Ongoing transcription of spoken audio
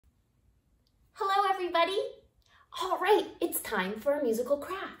everybody. All right, it's time for a musical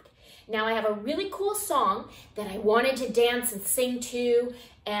craft. Now I have a really cool song that I wanted to dance and sing to.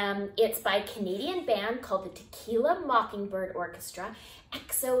 It's by a Canadian band called the Tequila Mockingbird Orchestra,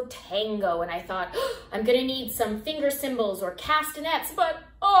 Exo Tango. And I thought, oh, I'm gonna need some finger cymbals or castanets, but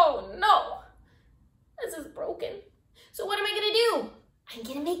oh no, this is broken. So what am I gonna do? I'm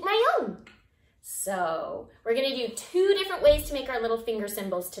gonna make my own. So we're gonna do two different ways to make our little finger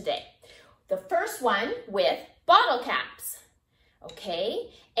cymbals today. The first one with bottle caps,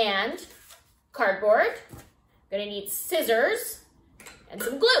 okay? And cardboard, gonna need scissors and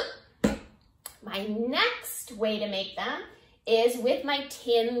some glue. My next way to make them is with my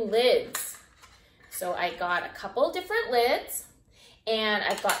tin lids. So I got a couple different lids and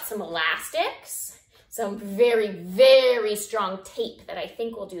I've got some elastics, some very, very strong tape that I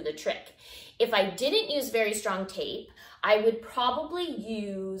think will do the trick. If I didn't use very strong tape, I would probably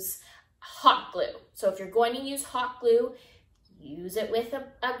use hot glue. So if you're going to use hot glue, use it with a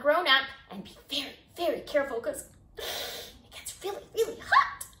grown-up and be very, very careful because it gets really, really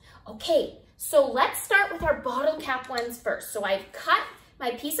hot. Okay, so let's start with our bottle cap ones first. So I've cut my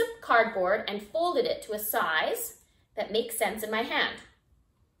piece of cardboard and folded it to a size that makes sense in my hand.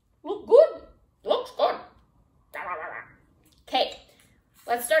 Look good, looks good. Okay,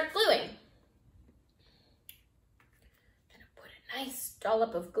 let's start gluing. Nice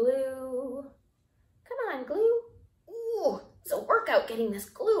dollop of glue. Come on, glue. Ooh, it's a workout getting this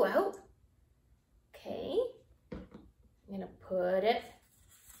glue out. Okay, I'm gonna put it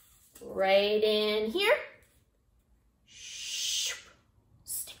right in here.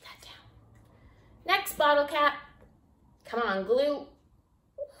 Stick that down. Next bottle cap. Come on, glue.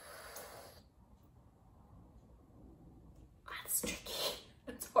 That's tricky.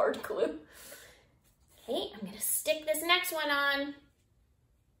 That's hard glue. Okay, I'm gonna stick this next one on right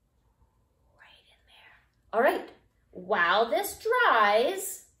in there. All right, while this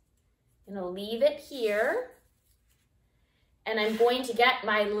dries, I'm gonna leave it here and I'm going to get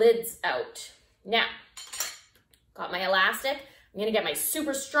my lids out. Now, got my elastic. I'm gonna get my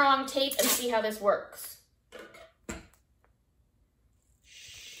super strong tape and see how this works.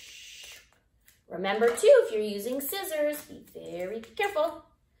 Remember too, if you're using scissors, be very careful.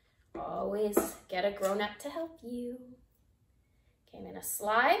 Always get a grown-up to help you. Okay, I'm gonna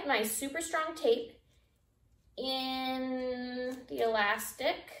slide my super strong tape in the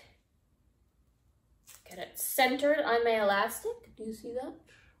elastic. Get it centered on my elastic. Do you see that?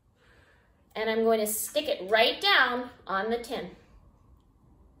 And I'm going to stick it right down on the tin.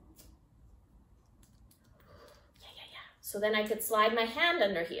 Yeah. So then I could slide my hand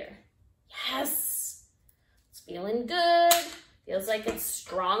under here. Yes, it's feeling good. Feels like it's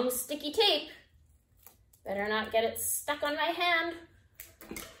strong, sticky tape. Better not get it stuck on my hand.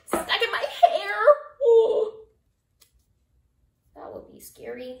 Stuck in my hair. Oh, that would be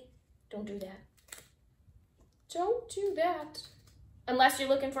scary. Don't do that. Don't do that. Unless you're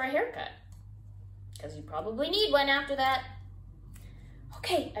looking for a haircut, because you probably need one after that.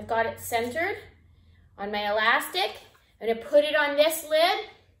 Okay, I've got it centered on my elastic. I'm gonna put it on this lid.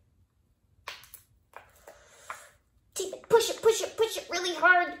 Push it really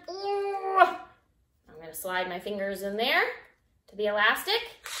hard. Ooh. I'm gonna slide my fingers in there to the elastic.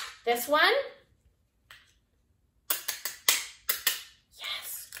 This one.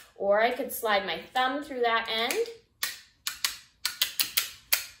 Yes. Or I could slide my thumb through that end.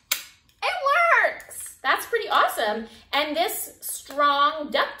 It works. That's pretty awesome. And this strong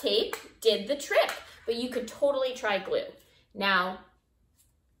duct tape did the trick, but you could totally try glue. Now,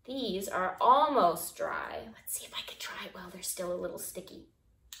 these are almost dry. Let's see if I can try it while they're still a little sticky.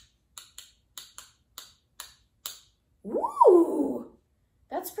 Ooh,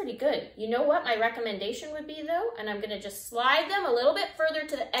 that's pretty good. You know what my recommendation would be though? And I'm gonna just slide them a little bit further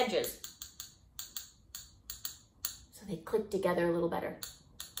to the edges so they click together a little better.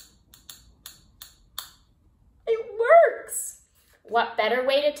 It works! What better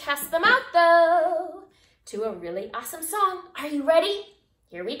way to test them out though? To a really awesome song. Are you ready?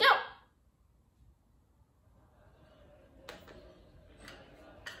 Here we go.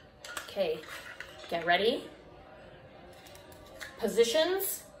 Okay, get ready.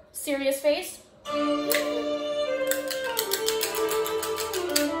 Positions, serious face.